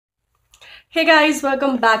Hey guys,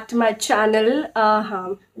 welcome back to my channel.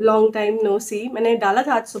 हाँ, long time no सी। मैंने डाला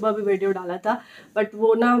था, आज सुबह भी वीडियो डाला था, बट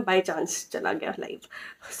वो ना बाय चांस चला गया live.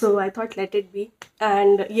 So I thought let it be.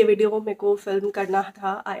 And ये वीडियो मेरे को फिल्म करना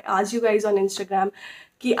था। आई आज यू गाइज ऑन इंस्टाग्राम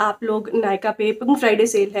कि आप लोग नायका पे पिंक फ्राइडे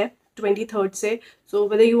सेल है 23rd से। So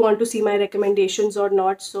whether you want to see my recommendations और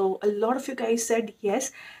not, so a lot of you guys said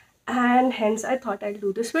yes and hence I thought I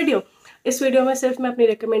do this video. इस video में सिर्फ मैं अपनी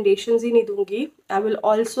रिकमेंडेशंस ही नहीं दूंगी, आई विल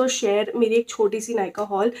ऑल्सो शेयर मेरी एक छोटी सी नायका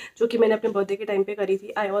हॉल जो कि मैंने अपने बर्थडे के टाइम पे करी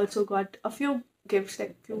थी। I also got a few gifts,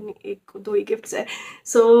 एक दो ही गिफ्ट्स है।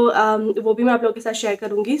 सो वो भी मैं आप लोगों के साथ शेयर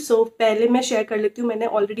करूंगी। सो पहले मैं शेयर कर लेती हूँ मैंने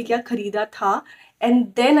ऑलरेडी क्या खरीदा था, and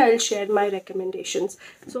then I will share my recommendations.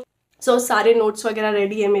 सो सारे नोट्स वगैरह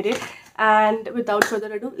रेडी है मेरे। And without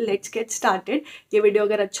further ado let's get started. ये वीडियो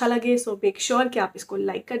अगर अच्छा लगे सो मेक श्योर कि आप इसको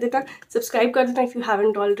लाइक कर देना, सब्सक्राइब कर देना if you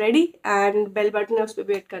haven't already, and bell button है उस पर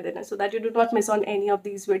भी हिट कर देना so that you do not miss on any of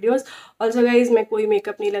these videos. Also guys, मैं कोई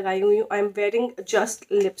मेकअप नहीं लगाई हुई हूँ, I am wearing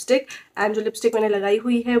just lipstick. And जो लिपस्टिक मैंने लगाई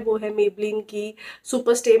हुई है वो है मेबलिन की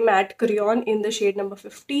super stay mat crayon in the shade number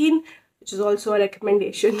 15, which is also a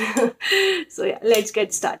recommendation. So yeah, let's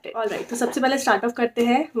get started. All right, तो सबसे पहले स्टार्ट ऑफ करते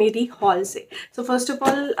हैं मेरी हॉल से। So first of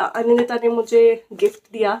all Anindita ने मुझे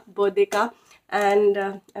गिफ्ट दिया बर्थडे का, and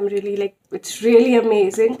I am really like it's really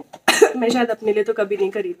amazing. मैं शायद अपने लिए तो कभी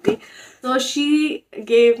नहीं खरीदती। तो she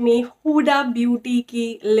gave me Hooda beauty की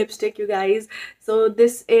lipstick, you guys. So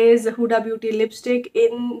this is Hooda beauty lipstick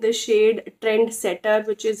in the shade trendsetter,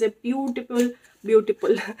 which is a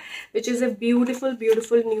beautiful which is a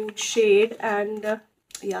beautiful nude shade, and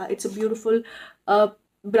yeah, it's a beautiful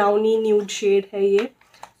brownie nude shade है ये.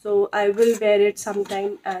 So I will wear it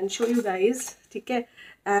sometime and show you guys, ठीक है.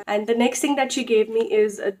 And the next thing that she gave me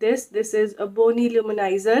is this is a bony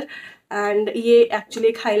luminizer, and ये actually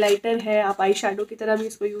एक highlighter है, आप eye shadow की तरह भी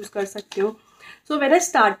इसको यूज़ कर सकते हो. So when I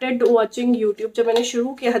started watching YouTube, जब मैंने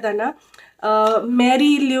शुरू किया था ना, मेरी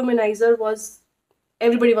luminizer was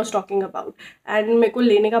everybody was talking about, and मेरे को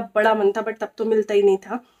लेने का बड़ा मन था, बट तब तो मिलता ही नहीं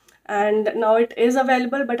था. And now it is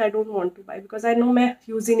available, but I don't want to bye because I know मैं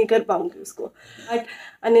यूज़ ही नहीं कर पाऊंगी उसको. But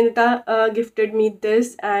Anindita gifted me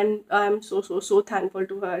this, and I am so thankful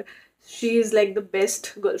to her. She is like the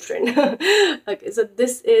best girlfriend. Okay, so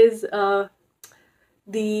this is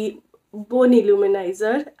the bone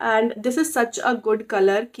illuminizer, and this is such a good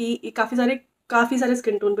color कि काफ़ी सारे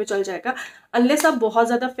skin tone पे चल जाएगा. Unless आप बहुत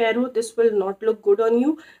ज़्यादा fair हो, this will not look good on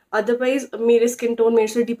you. Otherwise मेरे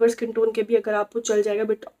से डीपर स्किन टोन के भी अगर आपको चल जाएगा,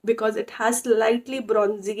 but because it has slightly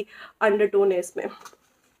bronzy undertone है इसमें.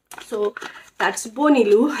 So that's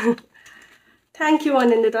बोनीलू. Thank you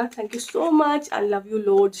Anindita, thank you so much, I love you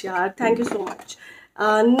loads यार, thank you so much.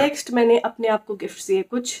 Next मैंने अपने आप को गिफ्ट दिए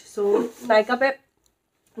कुछ. सो नायका पे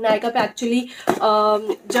एक्चुअली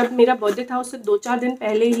जब मेरा बर्थडे था उससे 2-4 दिन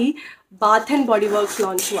पहले ही bath and body works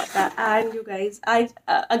launch हुआ था. And you guys, I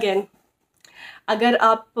again, अगर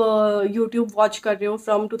आप यूट्यूब वॉच कर रहे हो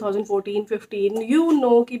फ्रॉम 2014-15, यू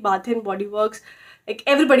नो कि bath and body works, like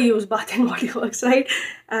everybody use bath and body works, right?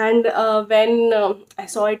 And when I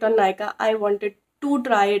saw it on Nykaa, I wanted to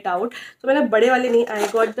try it out. So मैंने बड़े वाले नहीं, I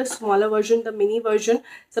got the smaller version, the mini version.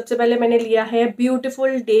 सबसे पहले मैंने लिया है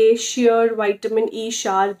Beautiful Day Sheer Vitamin E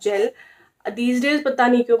Shower Gel. These days पता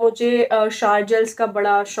नहीं क्यों मुझे shower gels का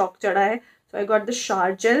बड़ा शौक चढ़ा है. So I got the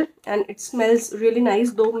shower gel and it smells really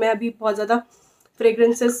nice. दो मैं अभी बहुत ज़्यादा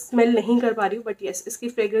फ्रेग्रेंसेस स्मेल नहीं कर पा रही हूँ, बट येस, इसकी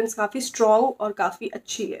फ्रेग्रेंस काफ़ी स्ट्रॉन्ग और काफ़ी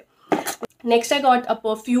अच्छी है. Next I got a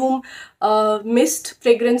perfume mist,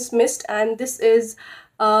 fragrance mist, and this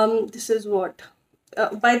is what,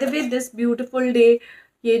 by the way, this Beautiful Day,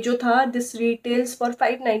 ये जो था, this retails for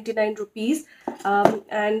 599 rupees,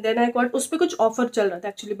 and then I got, उस पे कुछ offer चल रहा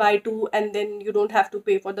था actually, buy 2 and then you don't have to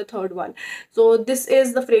pay for the third one. So this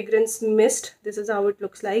is the fragrance mist, this is how it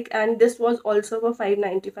looks like, and this was also for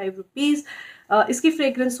 595 rupees. इसकी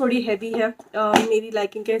fragrance थोड़ी heavy है मेरी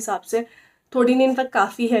liking के हिसाब से, थोड़ी नहीं, in fact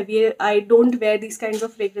काफ़ी हैवी है. I don't wear this kinds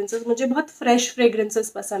of fragrances. मुझे बहुत फ्रेश फ्रेग्रेंसेस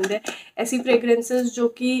पसंद है, ऐसी फ्रेग्रेंसेस जो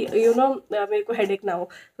कि यू नो मेरे को हेडेक ना हो.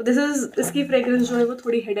 तो इसकी फ्रेग्रेंस जो है वो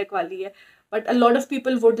थोड़ी हेडेक वाली है, but a lot of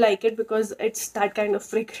people would like it because it's that kind of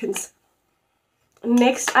fragrance.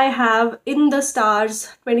 Next I have in the stars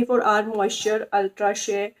 24 Hour Moisture Ultra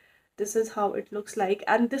Shea. This is how it looks like,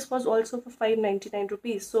 and this was also for 599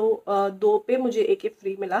 rupees. So दो पे मुझे एक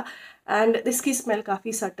free मिला, and इसकी smell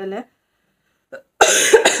काफ़ी subtle है.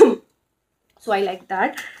 So I like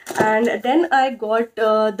that. And then I got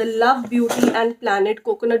the Love Beauty and Planet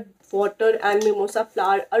Coconut Water and Mimosa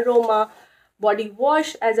Flower Aroma body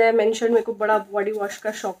wash. As I mentioned, मेरे को बड़ा body wash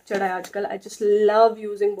का शौक चढ़ा है आजकल. I just love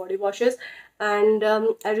using body washes, and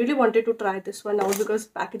I really wanted to try this one out because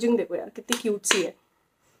packaging देखो यार कितनी cute सी है,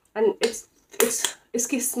 and it's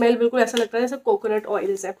इसकी स्मेल बिल्कुल ऐसा लगता है जैसे कोकोनट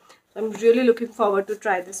ऑयल्स है. सो I am really looking forward to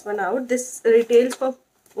try this one out. This retails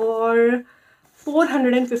for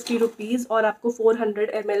 450 rupees और आपको 400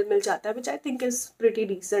 ml मिल जाता है, विच I think is pretty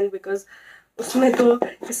decent because उसमें तो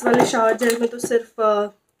इस वाले शावर जेल में तो सिर्फ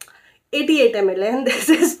 88 ml है, and this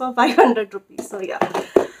is for 500 rupees. So yeah.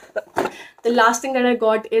 The last thing that I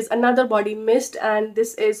got is another body mist, and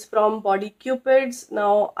this is from Body Cupids.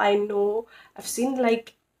 Now I know I've seen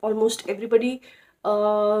like almost everybody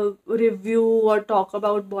review or talk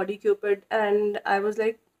about Body Cupid, and I was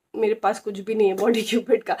like, मेरे पास कुछ भी नहीं है body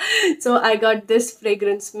Cupid का. सो I got this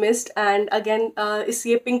fragrance mist, and again इस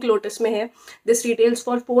ये pink lotus में है. दिस रिटेल्स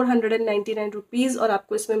फॉर 499 रुपीज़ और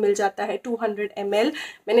आपको इसमें मिल जाता है 200 ml.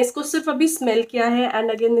 मैंने इसको सिर्फ अभी स्मेल किया है,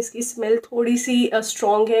 एंड अगेन इसकी स्मेल थोड़ी सी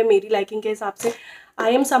स्ट्रॉन्ग है मेरी लाइकिंग के हिसाब से.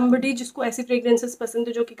 आई एम समबडी जिसको ऐसी फ्रेग्रेंसेस पसंद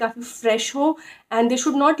है जो कि काफ़ी फ्रेश हो, and they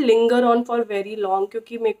should not linger on for very long,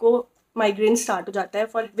 क्योंकि मेरे को माइग्रेन स्टार्ट हो जाता है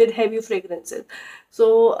for with heavy fragrances. So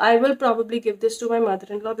I will probably give this to my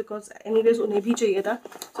mother in law because anyways उन्हें भी चाहिए था,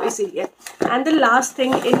 तो इसीलिए. And the last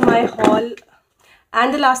thing in my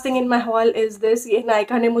hall is this. ये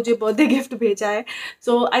नायका ने मुझे बर्थडे गिफ्ट भेजा है.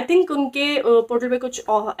 सो आई थिंक उनके पोर्टल पे कुछ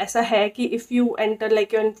ऐसा है कि if you enter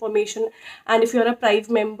like your information and if you are a प्राइव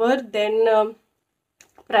member, then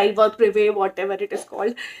Prive or Prive, whatever it is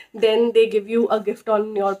called, then they give you a gift on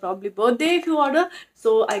your probably birthday if you order.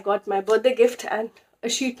 So I got my birthday gift and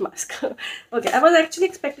a sheet mask. Okay, I was actually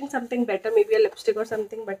expecting something better, maybe a lipstick or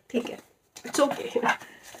something, but theek hai, it's okay.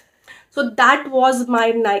 So that was my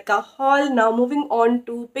Nykaa haul. Now moving on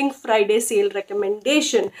to Pink Friday sale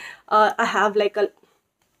recommendation.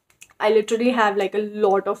 I literally have like a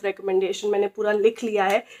lot of recommendation. मैंने पूरा लिख लिया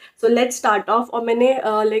है. So let's start off. और मैंने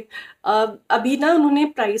अभी ना उन्होंने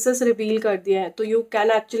prices reveal कर दिए हैं, तो you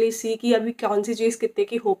can actually see कि अभी कौन सी चीज़ कितने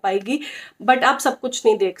की हो पाएगी, but आप सब कुछ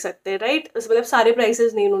नहीं देख सकते, right? मतलब सारे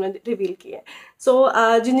prices नहीं उन्होंने reveal किए हैं. So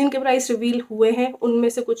जिन जिन के price reveal हुए हैं उनमें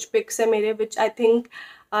से कुछ pics है मेरे which I think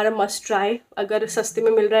are a must try. अगर सस्ते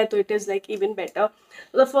में मिल रहा है तो it is like even better.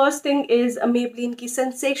 So the first thing is Maybelline की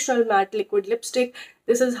Sensational Matte Liquid Lipstick.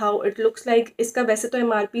 This is how it looks like. इसका वैसे तो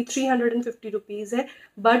MRP 350 रुपीज़ है,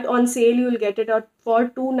 but on sale you will get it out for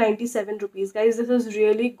 297 rupees. Guys, this is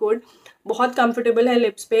really good. बहुत comfortable है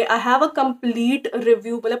lips पे. I have a complete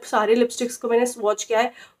review, मतलब सारे lipsticks को मैंने swatch किया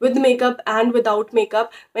है with makeup and without makeup.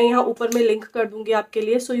 मैं यहाँ ऊपर में link कर दूँगी आपके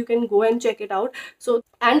लिए, so you can go and check it out. So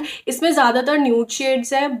and इसमें ज़्यादातर nude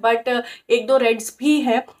shades हैं, but एक दो reds भी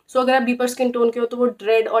हैं. सो अगर आप डीपर स्किन टोन के हो तो वो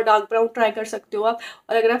रेड और डार्क ब्राउन ट्राई कर सकते हो आप,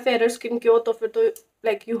 और अगर आप फेयर स्किन के हो तो फिर तो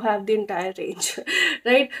like you have the entire range,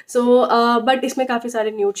 right? So but इसमें काफ़ी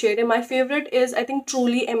सारे nude shade है. My favorite is I think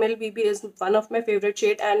truly MLBB is one of my favorite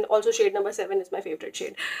shade, and also shade number 7 is my favorite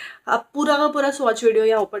shade. आप पूरा का पूरा swatch video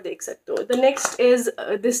यहाँ ऊपर देख सकते हो. The next is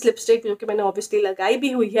this lipstick जो कि मैंने obviously लगाई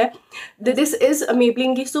भी हुई है. This is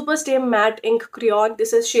Maybelline की Super Stay Matte Ink Crayon.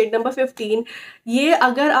 This is shade number 15. ये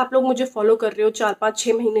अगर आप लोग मुझे follow कर रहे हो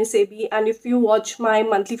 4-5-6 महीने से भी, and if you watch my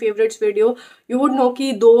monthly favorites video, you would know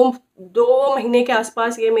कि दो महीने के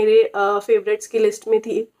आसपास ये मेरे फेवरेट्स की लिस्ट में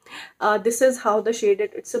थी. This is how the shade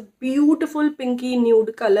it's a beautiful Pinky nude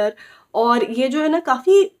colour. और ये जो है ना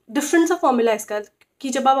काफ़ी डिफरेंट सा फॉर्मूला है इसका, कि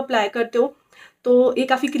जब आप अप्लाई करते हो तो ये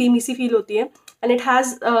काफ़ी क्रीमी सी फील होती है, and it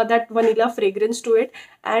has that vanilla fragrance to it,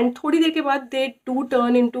 and थोड़ी देर के बाद दे to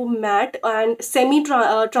turn into mat and semi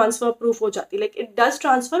transfer proof हो जाती है. Like it does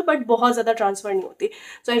transfer but बहुत ज़्यादा ट्रांसफर नहीं होती.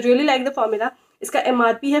 सो I really like the formula. इसका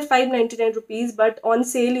MRP है 599 rupees, but on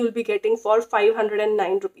sale you will be getting for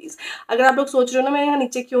 509 rupees. अगर आप लोग सोच रहे हो ना मैं यहाँ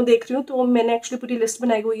नीचे क्यों देख रही हूँ, तो मैंने एक्चुअली पूरी लिस्ट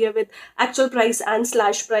बनाई हुई है with actual price and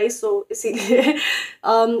slash price, सो इसीलिए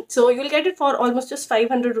so you will get it for almost just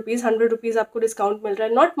 500 rupees. 100 rupees आपको डिस्काउंट मिल रहा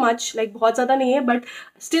है. नॉट मच, लाइक बहुत ज़्यादा नहीं है, बट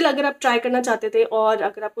स्टिल अगर आप ट्राई करना चाहते थे और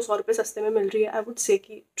अगर आपको 100 रुपये सस्ते में मिल रही है, आई वुड से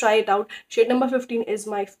कि try it out. Shade number 15 is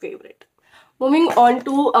my favourite. Moving on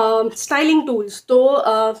to styling tools.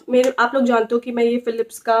 तो मेरे आप लोग जानते हो कि मैं ये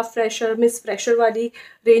फिलिप्स का मिस फ्रेशर वाली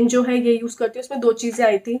रेंज जो है ये यूज़ करती हूँ. उसमें दो चीज़ें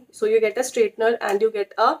आई थी. So you get a straightener and you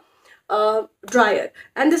get a dryer,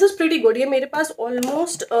 and this is pretty good. ये मेरे पास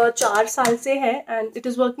ऑलमोस्ट 4 साल से है and it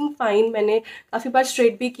is working fine. मैंने काफ़ी बार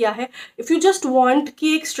स्ट्रेट भी किया है. इफ़ यू जस्ट वांट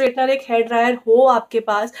कि एक स्ट्रेटनर एक हेयर ड्रायर हो आपके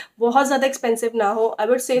पास, बहुत ज़्यादा एक्सपेंसिव ना हो, आई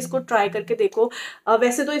वुड से इसको ट्राई करके देखो.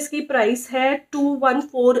 वैसे तो इसकी प्राइस है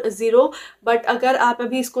 2140, बट अगर आप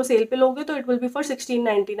अभी इसको सेल पे लोगे तो it will be for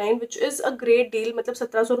 1699, which is a great deal. मतलब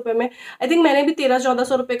 1700 रुपये में. आई थिंक मैंने भी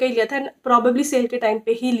 1300-1400 रुपये का ही लिया था, प्रॉबेबली सेल के टाइम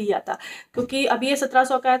पे ही लिया था, क्योंकि अभी ये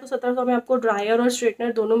 1700 का है, तो 1700 में आपको ड्रायर और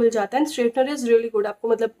स्ट्रेटनर दोनों मिल जाता है. And straightener is really good. आपको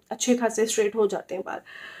मतलब अच्छे खासे स्ट्रेट हो जाते हैं बाल.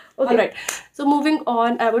 Okay right. So moving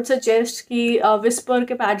on, I would suggest कि विस्पर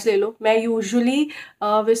के पैड्स ले लो। मैं यूजुअली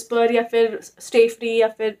विस्पर या फिर स्टे फ्री या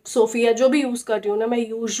फिर सोफी या जो भी यूज़ कर रही हूँ ना, मैं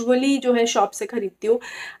यूजुअली जो है शॉप से खरीदती हूँ।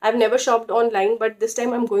 I have never शॉप्ड online, but this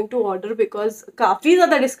time I am going to order because काफ़ी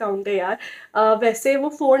ज़्यादा डिस्काउंट है यार। वैसे वो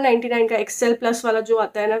 499 का एक्सेल प्लस वाला जो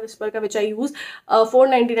आता है ना विस्पर का, विच आई यूज़,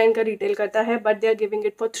 499 का रिटेल करता है, but they are giving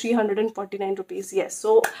it for 349 rupees. Yes,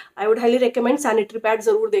 so I would highly recommend. Sanitary pad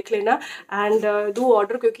ज़रूर देख लेना एंड डू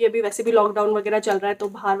ऑर्डर, क्योंकि अभी वैसे भी लॉकडाउन वगैरह चल रहा है तो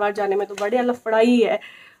बाहर बाहर जाने में तो बड़े लफड़ा ही है।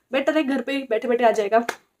 बेटर है घर पे बैठे बैठे आ जाएगा।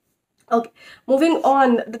 Okay, moving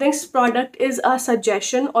on, the next product is a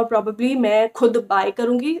suggestion और प्रॉबेबली मैं खुद बाय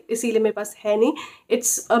करूँगी, इसीलिए मेरे पास है नहीं।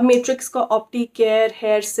 इट्स मैट्रिक्स का ऑप्टी care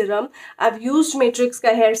hair serum. I have used matrix का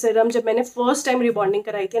हेयर सीरम जब मैंने फर्स्ट टाइम रिबॉन्डिंग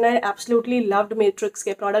कराई थी, and I absolutely loved matrix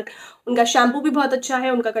के प्रोडक्ट। उनका शैम्पू भी बहुत अच्छा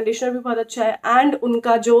है, उनका कंडीशनर भी बहुत अच्छा है, एंड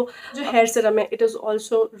उनका जो हेयर सीरम है it is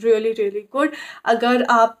also really really good. अगर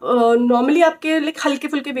आप नॉर्मली आपके लाइक हल्के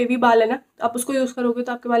फुल्के बेबी बाल है ना, आप उसको यूज़ करोगे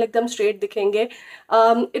तो आपके बाल एकदम स्ट्रेट दिखेंगे।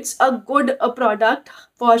 It's a good product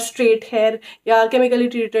for straight hair या केमिकली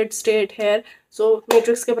ट्रीटेड स्ट्रेट हेयर। सो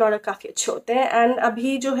मैट्रिक्स के प्रोडक्ट काफ़ी अच्छे होते हैं। एंड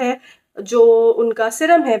अभी जो है जो उनका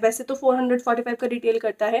सिरम है वैसे तो 445 का रिटेल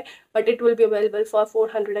करता है, but it will be available for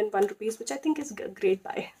 401 rupees, which I think is great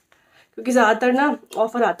bye, क्योंकि ज़्यादातर ना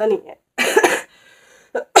ऑफर आता नहीं है।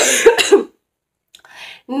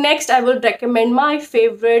 Next I would recommend my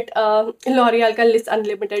favourite L'Oréal का लिस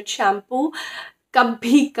अनलिमिटेड शैम्पू।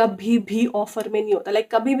 कभी भी ऑफर में नहीं होता, लाइक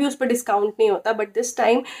कभी भी उस पर डिस्काउंट नहीं होता, बट दिस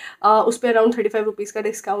टाइम उस पर अराउंड 35 रुपीज़ का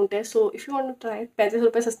डिस्काउंट है। So if you want to try, 35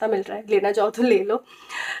 रुपये सस्ता मिल रहा है, लेना चाहो तो ले लो।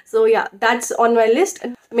 सो या दैट्स ऑन माई लिस्ट।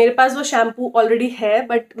 मेरे पास वो शैम्पू ऑलरेडी है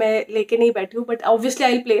बट मैं लेके नहीं बैठी हूँ, but obviously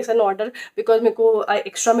I will place N order because मेरे को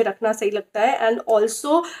एक्स्ट्रा में रखना सही लगता है। एंड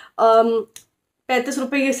ऑल्सो 35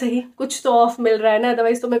 रुपये ये सही, कुछ तो ऑफ मिल रहा है ना,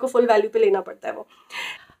 अदरवाइज तो मेरे को फुल वैल्यू पे लेना पड़ता है वो।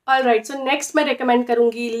 ऑलराइट, सो नेक्स्ट मैं रेकमेंड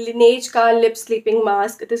करूंगी लिनेज का lip sleeping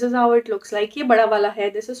mask. This is how it looks like. ये बड़ा वाला है,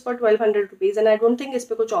 this is for 1200 rupees and I don't think इस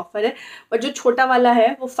पर कुछ ऑफर है, बट जो छोटा वाला है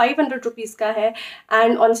वो 500 रुपीज़ का है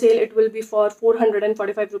and on sale it will be for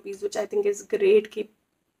 445 rupees, which I think is great. की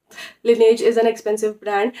Lineage is an expensive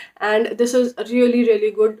brand and this is really really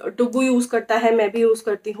good. Dugu use करता है, मैं भी use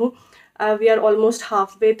करती हूँ. We are almost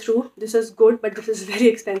halfway through. This is good but this is very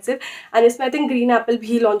expensive. And इसमें I think green apple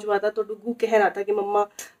भी launch हुआ था, तो डुगू कह रहा था कि मम्मा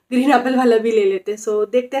ग्रीन एप्पल वाला भी ले लेते। सो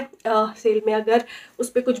देखते हैं सेल में अगर उस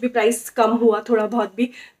पर कुछ भी प्राइस कम हुआ थोड़ा बहुत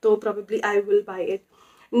भी तो probably I will buy it.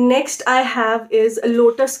 Next I have is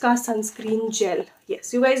Lotus का sunscreen gel.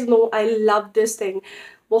 Yes, you guys know I love this thing.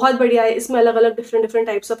 बहुत बढ़िया है, इसमें अलग अलग डिफरेंट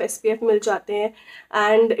टाइप्स ऑफ SPF मिल जाते हैं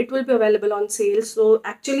and it will be available on sale. So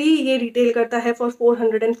actually ये रिटेल करता है for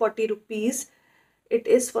 440 rupees. It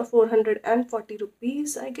is for 440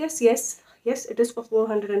 rupees I guess. yes it is for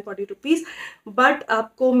 440 rupees, but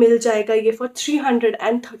आपको मिल जाएगा ये फॉर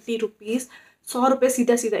 330 रुपीज़। 100 रुपये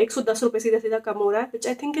सीधा 110 रुपये सीधा कम हो रहा है, विच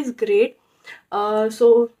आई थिंक इज़ ग्रेट। सो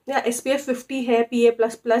या SPF 50 है,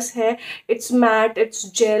 PA++ है, इट्स मैट, इट्स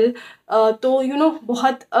जेल। तो यू नो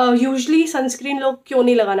बहुत यूजली सनस्क्रीन लोग क्यों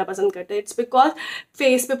नहीं लगाना पसंद करते, इट्स बिकॉज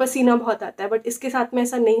फेस पे पसीना बहुत आता है, बट इसके साथ में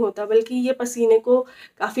ऐसा नहीं होता, बल्कि ये पसीने को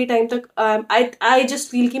काफ़ी टाइम तक आई जस्ट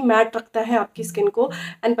फील कि मैट रखता है आपकी स्किन को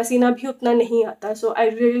एंड पसीना भी उतना नहीं आता। सो I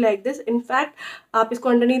really like this. In fact आप इसको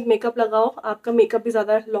अंडरनीथ मेकअप लगाओ, आपका मेकअप भी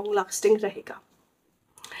ज़्यादा लॉन्ग लास्टिंग रहेगा।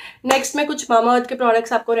 नेक्स्ट मैं कुछ मामा अर्थ के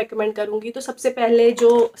प्रोडक्ट्स आपको रेकमेंड करूँगी। तो सबसे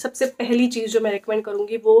पहली चीज़ जो मैं रेकमेंड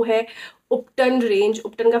करूँगी वो है उपटन रेंज।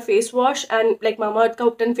 उपटन का फेस वॉश एंड लाइक मामा अर्थ का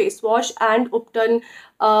उपटन face wash and उपटन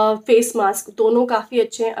face mask, दोनों काफ़ी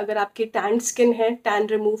अच्छे हैं। अगर आपकी टैन स्किन है, टैन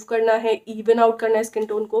रिमूव करना है, इवन आउट करना है स्किन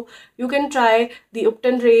टोन को, you can try the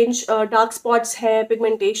उपटन range. Dark spots हैं,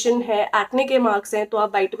 पिगमेंटेशन है, एक्ने के मार्क्स हैं, तो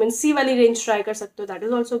आप विटामिन C वाली रेंज ट्राई कर सकते हो, that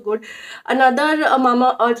is also good. Another mama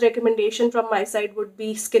earth recommendation from my side would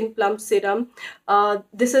be skin plump serum.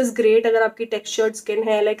 This is great अगर आपकी टेक्सचर्ड स्किन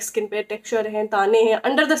है, लाइक स्किन पे टेक्सचर हैं, दाने हैं,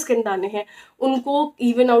 अंडर द स्किन दाने हैं, उनको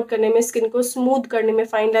इवन आउट करने में, स्किन को स्मूथ करने में,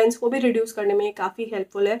 फाइन लाइंस को भी रिड्यूस करने में ये काफ़ी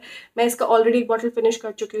हेल्पफुल है। मैं इसका ऑलरेडी एक बॉटल फिनिश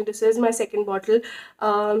कर चुकी हूँ, this is my second bottle.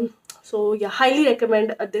 सो या highly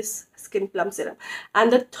recommend this skin plump serum.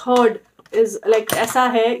 And the third is like ऐसा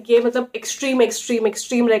है, ये मतलब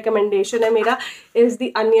एक्सट्रीम रिकमेंडेशन है मेरा, is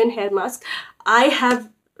the onion hair mask. I have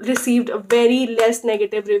received very less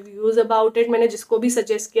negative reviews about it. मैंने जिसको भी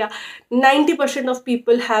सजेस्ट किया 90% of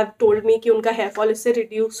people have told me कि उनका हेयर फॉल इससे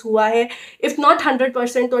रिड्यूस हुआ है, if not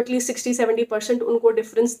 100% तो एटलीस्ट 60-70% उनको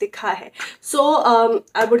डिफरेंस दिखा है। सो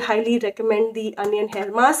I would highly recommend the onion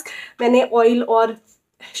hair mask. मैंने ऑयल और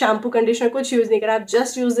शैम्पू कंडीशनर कुछ यूज़ नहीं करा, I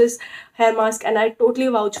just use this hair mask and I totally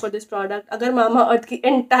vouch for this product. अगर मामा अर्थ की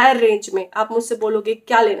एंटायर रेंज में आप मुझसे बोलोगे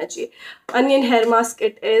क्या लेना चाहिए, onion hair mask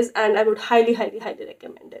it is, and I would highly highly highly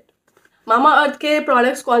recommend it. मामा अर्थ के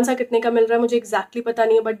प्रोडक्ट्स कौन सा कितने का मिल रहा है मुझे एक्जैक्टली पता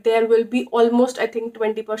नहीं है, but there will be almost I think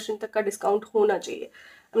 20% तक का डिस्काउंट होना चाहिए।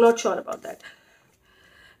 I am not sure about that.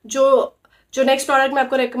 जो नेक्स्ट प्रोडक्ट मैं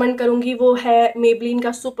आपको रेकमेंड करूँगी वो है मेबलिन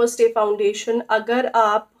का सुपर स्टे फाउंडेशन। अगर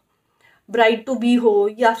आप ब्राइड टू बी हो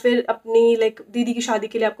या फिर अपनी दीदी की शादी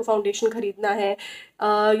के लिए आपको फाउंडेशन खरीदना है,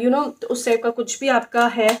 तो उस टाइप का कुछ भी आपका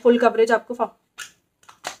है, फुल कवरेज आपको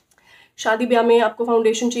शादी ब्याह में आपको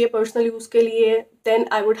फाउंडेशन चाहिए पर्सनल यूज़ के लिए, then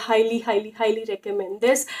I would highly highly highly recommend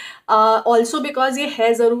this. Also because ये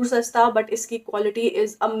है ज़रूर सस्ता बट इसकी quality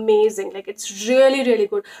is amazing, it's really really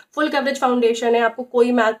good. Full coverage foundation है, आपको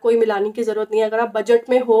कोई मैक कोई मिलाने की ज़रूरत नहीं है। अगर आप बजट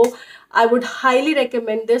में हो I would highly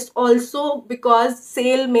recommend this also because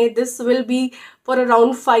cell में this will be for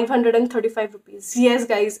around 535 rupees. Yes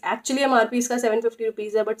guys, actually MRP इसका 750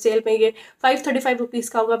 रुपीज़ है, बट सेल में ये 535 रुपीज़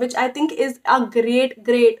का होगा, विच I think is a great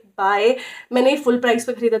great bye. मैंने फुल प्राइस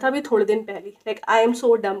पे खरीदा था अभी थोड़े दिन पहले। I am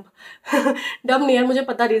so dumb dumb नहीं है, मुझे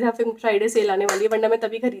पता नहीं था फिर फ्राइडे सेल आने वाली है, वरना मैं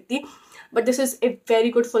तभी खरीदती। But this is a very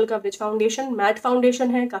good full coverage foundation, matte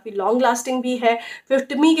foundation है, काफ़ी लॉन्ग लास्टिंग भी है।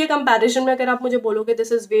 50 के कंपैरिजन में अगर आप मुझे बोलोगे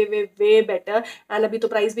this is way way way better, and अभी तो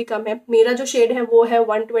प्राइस भी कम है। मेरा जो शेड है वो है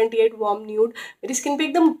 128 वार्म न्यूड। मेरी स्किन पे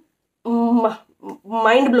एकदम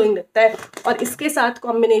माइंड ब्लोइंग लगता है। और इसके साथ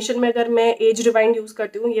कॉम्बिनेशन में अगर मैं एज रिवाइंड यूज़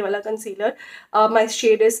करती हूँ ये वाला concealer, my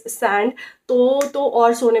shade is sand, तो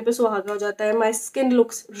और सोने पे सुहागा हो जाता है। My skin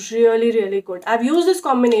looks really really good. I have use this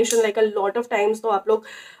combination a lot of times, तो आप लोग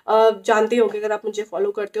जानते होंगे अगर आप मुझे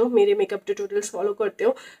फॉलो करते हो, मेरे मेकअप ट्यूटोरियल्स फॉलो करते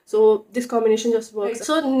हो, so this combination just works.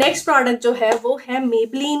 So next product जो है वो है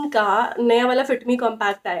मेबलिन का नया वाला फिट मी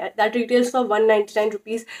कॉम्पैक्ट आया, दैट रिटेल्स फॉर 199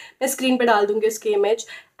 रुपीज़। मैं स्क्रीन पे डाल दूंगी इसकी image,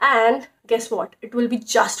 and guess what, it will be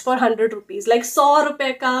just for 100 rupees. 100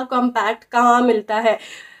 रुपये का कॉम्पैक्ट कहाँ मिलता है?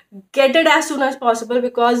 Get it as soon as possible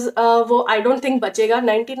because वो आई डोंट थिंक बचेगा।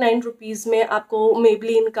 99 रुपीज़ में आपको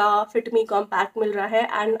मेबलिन का फिट मी कॉम्पैक्ट मिल रहा है,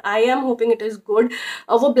 and I am hoping it is good.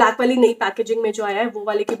 वो ब्लैक वाली नई पैकेजिंग में जो आया है वो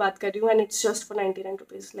वाले की बात कर रही हूँ, and it's just for 99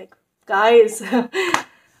 rupees. Guys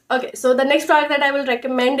okay, so the next product that I will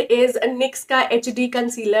recommend is NYX's HD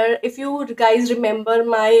concealer. If you guys remember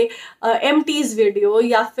my MTs video,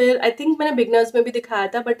 या फिर I think मैंने beginners में भी दिखाया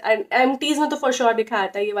था, but MTs में तो for sure दिखाया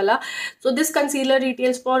था ये वाला. So this concealer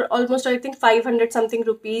retails for almost I think 500 something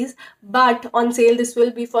rupees, but on sale this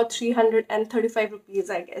will be for 335 rupees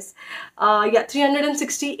I guess. Yeah,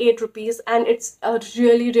 368 rupees, and it's a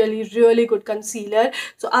really really really good concealer.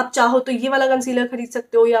 So आप चाहो तो ये वाला concealer खरीद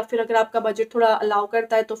सकते हो, या फिर अगर आपका बजट थोड़ा अलाउ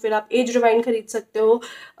करता है तो फिर आप एज रिवाइंड खरीद सकते हो।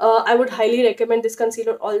 I would highly recommend this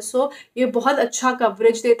concealer also. ये बहुत अच्छा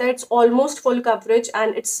कवरेज देता है, it's almost full coverage,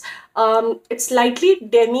 and it's slightly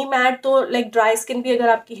Demi mat, तो ड्राई स्किन भी अगर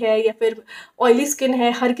आपकी है या फिर ऑयली स्किन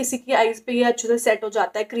है, हर किसी की आईज पे ये अच्छे से सेट हो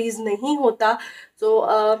जाता है, क्रीज नहीं होता। सो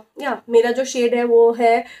मेरा जो शेड है वो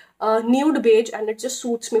है nude beige, and it just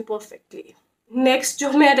suits me perfectly. Next जो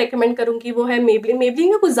मैं रेकमेंड करूँगी वो है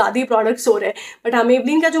मेबलिन का कुछ ज़्यादा ही प्रोडक्ट्स हो रहे हैं, बट हाँ,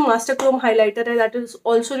 मेबलिन का जो मास्टर क्रोम हाइलाइटर है that is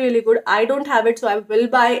also really good. I don't have it, so I will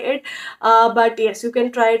buy it, but yes you can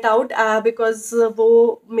try it out because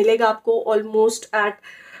वो मिलेगा आपको ऑलमोस्ट एट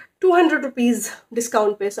 200 रुपीज़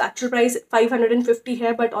डिस्काउंट पे। So actual price 550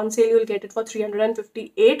 है, but on sale you will get it for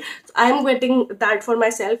 358. So I am getting that for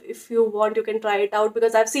myself. If you want, you can try it out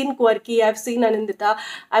because I've seen Quirky, I've seen Anindita,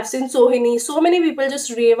 I've seen Sohini. So many people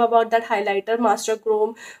just rave about that highlighter, Master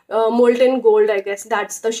Chrome, Molten Gold, I guess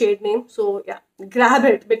that's the shade name. So yeah,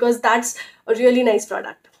 grab it because that's a really nice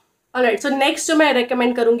product. Alright, so next जो मैं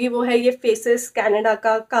recommend करूँगी वो है ये faces Canada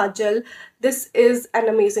का काजल। This is an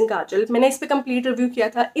amazing काजल। मैंने इस पर कंप्लीट रिव्यू किया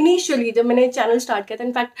था इनिशियली जब मैंने चैनल स्टार्ट किया था।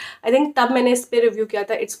 इनफैक्ट आई थिंक तब मैंने इस पर रिव्यू किया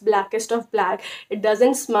था। It's blackest of black, it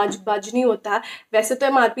doesn't smudge, बज नहीं होता। वैसे तो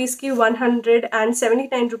MRP इसकी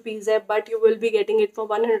 179 रुपीज़ है, but you will be getting it for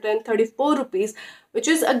 134 rupees, which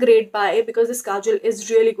is a great buy because this kajal is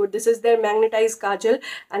really good. This is their magnetized kajal,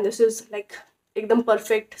 and this is एकदम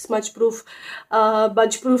perfect, smudge proof,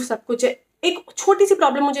 बज proof, सब कुछ है। एक छोटी सी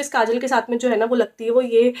problem मुझे इस काजल के साथ में जो है ना वो लगती है, वो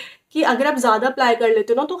ये कि अगर आप ज़्यादा अप्लाई कर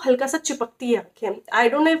लेते हो ना तो हल्का सा चिपकती है आँखें। I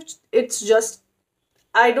don't know if it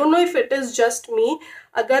is just मी।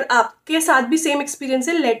 अगर आपके साथ भी सेम एक्सपीरियंस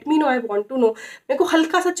है, let me know, I want to know. मेरे को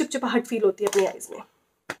हल्का सा चिपचिपाहट फील होती है अपनी आईज में।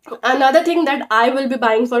 Another thing that I will be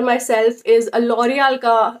buying for myself is a L'Oreal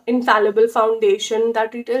ka infallible foundation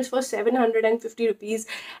that retails for 750 rupees.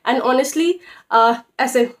 And honestly,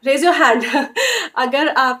 ऐसे raise your hand अगर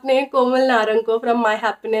आपने कोमल नारंग को from My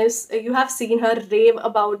Happiness, you have seen her rave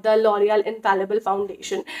about the L'Oreal infallible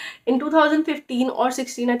foundation in 2015 or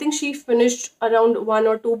 16. I think she finished around 1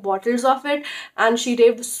 or 2 bottles of it, and she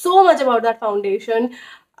raved so much about that foundation.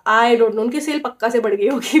 I don't know, उनकी cell पक्का से बढ़ गई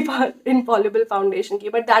होगी Infallible foundation की,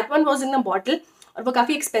 but that one was in the bottle और वो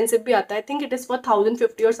काफ़ी एक्सपेंसिव भी आता है. I think it is for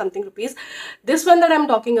 1050 और something rupees. This one that I am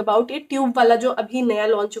talking about, ये ट्यूब वाला जो अभी नया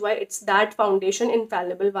लॉन्च हुआ है, इट्स दैट फाउंडेशन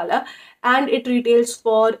इनफैलिबल वाला, and it retails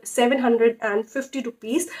for 750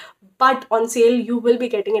 rupees. But on sale you will be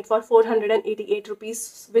getting it for 488 rupees,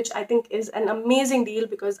 which I think is an amazing deal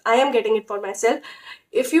because I am getting it for myself.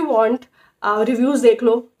 If you want, reviews देख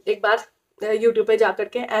लो एक बार YouTube पे जा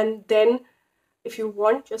करके, and then if you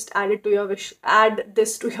want, just add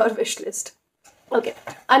this to your wish list. Okay,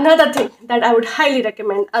 another thing that I would highly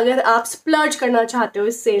recommend, अगर आप splurge करना चाहते हो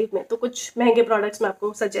इस सेल में, तो कुछ महंगे products मैं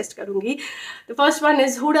आपको suggest करूँगी. The first one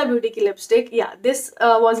is Huda Beauty की lipstick. Yeah, this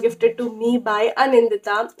was gifted to me by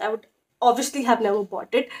Anindita. I would obviously have never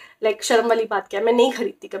bought it. Like शर्म वाली बात क्या है, मैं नहीं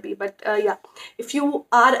खरीदती कभी, but yeah, if you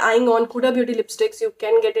are eyeing on Huda Beauty lipsticks, you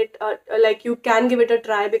can get it, like you can give it a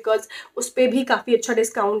try because उस पे भी काफ़ी अच्छा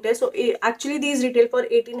discount है. So actually these retail for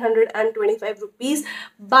 1825 rupees,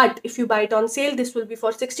 but if you buy it on sale, this will be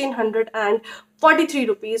for 1643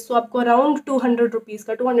 rupees. So आपको around 200 rupees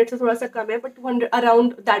का, 200 से थोड़ा सा कम है, but 200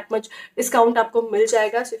 around that much discount आपको मिल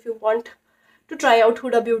जाएगा. So if you want to try out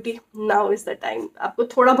Huda Beauty, now is the time. आपको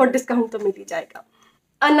थोड़ा बहुत डिस्काउंट तो मिल ही जाएगा.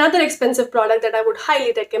 Another expensive product that I would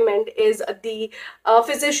highly recommend is the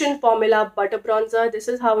Physician Formula Butter Bronzer. This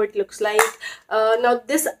is how it looks like. Now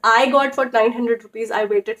this I got for 900 rupees. I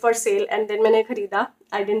waited for sale and then मैंने खरीदा.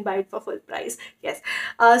 I didn't buy it for full price. Yes.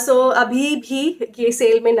 So अभी भी ये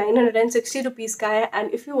cell में 960 rupees का है,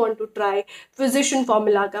 and if you want to try Physician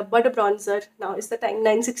Formula का Butter Bronzer, now is the time.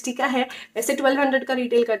 960 का है. वैसे 1200 का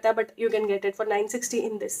retail करता है, but you can get it for 960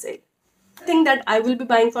 in this sale. Thing that I will be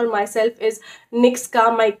buying for myself is NYX का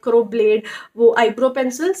micro blade वो eyebrow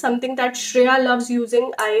pencil, something that Shreya loves using.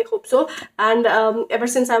 I hope so, and ever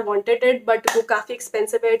since I wanted it, but वो काफ़ी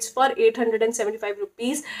expensive है. It's for 875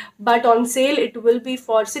 rupees, but on sale it will be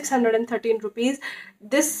for 613 rupees.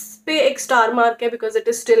 This पे एक star mark है because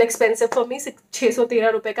it is still expensive for me.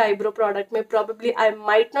 613 रुपए का eyebrow product में probably I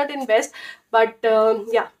might not invest, but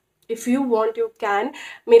yeah, if you want you can.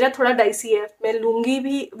 मेरा थोड़ा dicey है, मैं लूँगी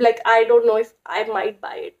भी, like I don't know if I might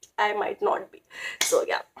buy it, I might not be. So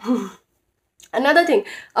yeah. Another thing,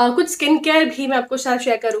 कुछ skin care भी मैं आपको साथ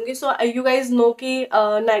शेयर करूँगी. सो यू गाइज नो कि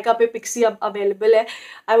नायका पे पिक्सी अब अवेलेबल है.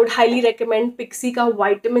 I would highly recommend pixie का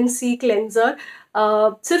विटामिन सी क्लेंजर.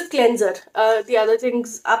 सिर्फ क्लेंजर, द अदर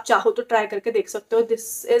थिंग्स आप चाहो तो ट्राई करके देख सकते हो.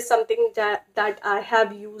 This is something that I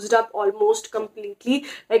have used up almost completely.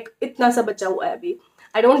 Like इतना सा बचा हुआ है अभी.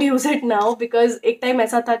 I don't use it now because एक टाइम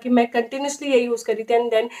ऐसा था कि मैं कंटिन्यूसली ये यूज़ करी थी, एंड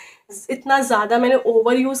देन इतना ज़्यादा मैंने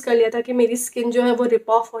ओवर यूज़ कर लिया था कि मेरी स्किन जो है वो रिप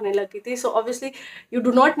ऑफ होने लगी थी. So obviously you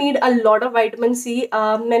do not need a lot of vitamin C.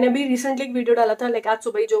 मैंने अभी रिसेंटली एक वीडियो डाला था, लाइक आज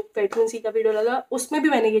सुबह ही जो विटामिन सी का वीडियो डाला, उसमें भी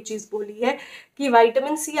मैंने ये चीज़ बोली है कि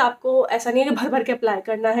विटामिन सी आपको ऐसा नहीं है कि भर भर के अप्लाई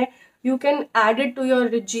करना है. You can add it to your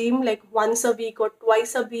regime like once a week और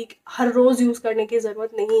twice a week. Her rose use करने की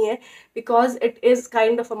ज़रूरत नहीं है because it is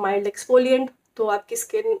kind of a mild exfoliant. तो आपकी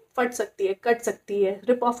स्किन फट सकती है, कट सकती है,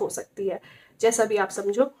 रिप ऑफ हो सकती है, जैसा भी आप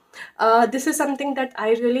समझो. This is something that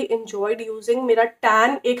I really enjoyed using. मेरा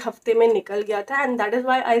टैन एक हफ्ते में निकल गया था, एंड दैट इज़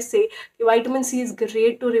वाई आई से vitamin C is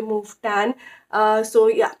great to remove tan. सो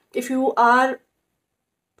या, if you are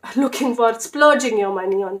looking for splurging your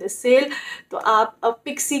money on this sale, तो आप अब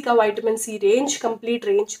पिक्सी का vitamin C range, complete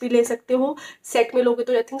range भी ले सकते हो. सेट में लोगे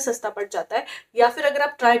तो आई थिंक सस्ता पड़ जाता है, या फिर अगर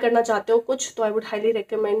आप ट्राई करना चाहते हो कुछ, तो I would highly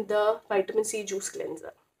recommend the vitamin C juice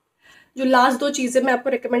cleanser. जो लास्ट दो चीज़ें मैं आपको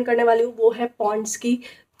रिकमेंड करने वाली हूँ वो है पॉन्ड्स की.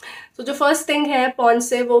 तो जो फर्स्ट थिंग है पॉन्ड्स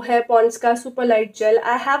से वो है पॉन्ड्स का super light jail.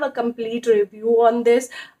 I have a complete review on this.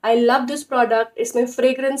 I love this product. इसमें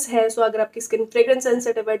फ्रेग्रेंस है, सो अगर आपकी स्किन फ्रेग्रेंस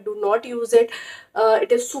सेंसिटिव है, do not use it.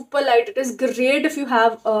 It is super light. It is great if you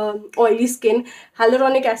have oily skin.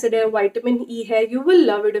 Hyaluronic acid है, vitamin E है. You will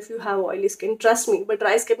love it if you have oily skin, trust me. But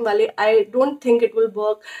dry skin वाले I don't think it will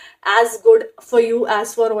work as good for you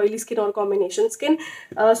as for oily skin और combination skin.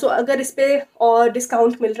 सो अगर इस पर और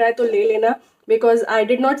discount मिल रहा है तो ले लेना, because I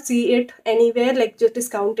did not see it anywhere like just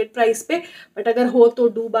discounted price पे. but अगर हो तो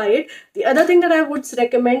do buy it. The other thing that I would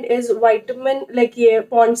recommend is vitamin, like ये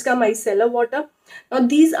Pond's का micellar water. Now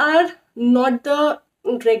these are not the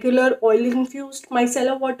regular oil infused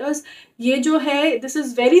micellar waters, ये जो है this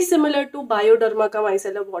is very similar to Bioderma का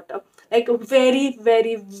micellar water, like very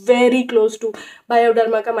very very close to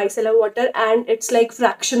Bioderma का micellar water, and it's like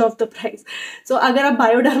fraction of the price. सो अगर आप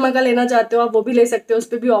Bioderma का लेना चाहते हो आप वो भी ले सकते हो, उस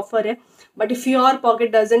पर भी ऑफर है. But if your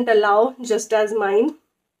pocket doesn't allow, just as mine,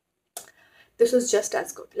 this is just as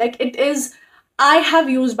good. Like it is, I have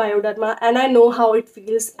used bioderma and I know how it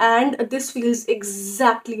feels, and this feels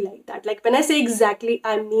exactly like that. Like when I say exactly,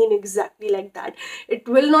 I mean exactly like that.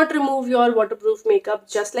 It will not remove your waterproof makeup,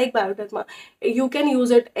 just like bioderma. You can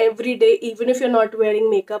use it every day even if you're not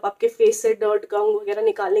wearing makeup. आपके face से dirt gunk वगैरह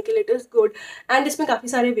निकालने के लिए it is good, and इसमें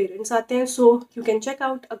काफ़ी सारे variants आते हैं, so you can check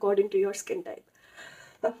out according to your skin type.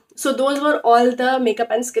 So those were all the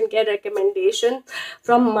makeup and skincare recommendation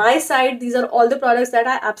from my side. These are all the products that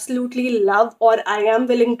I absolutely love or I am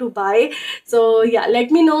willing to buy. So yeah,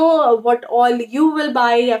 let me know what all you will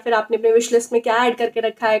buy, या फिर आपने अपने wish list में क्या add करके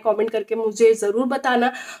रखा है, comment करके मुझे ज़रूर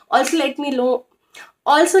बताना. Also let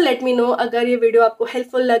me know अगर ये वीडियो आपको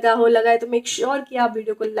हेल्पफुल लगा है तो मेक श्योर कि आप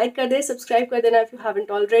वीडियो को लाइक कर दें, सब्सक्राइब कर देना if you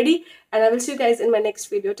haven't already, and I will see you guys in my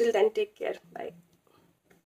next video. Till then, take care. Bye.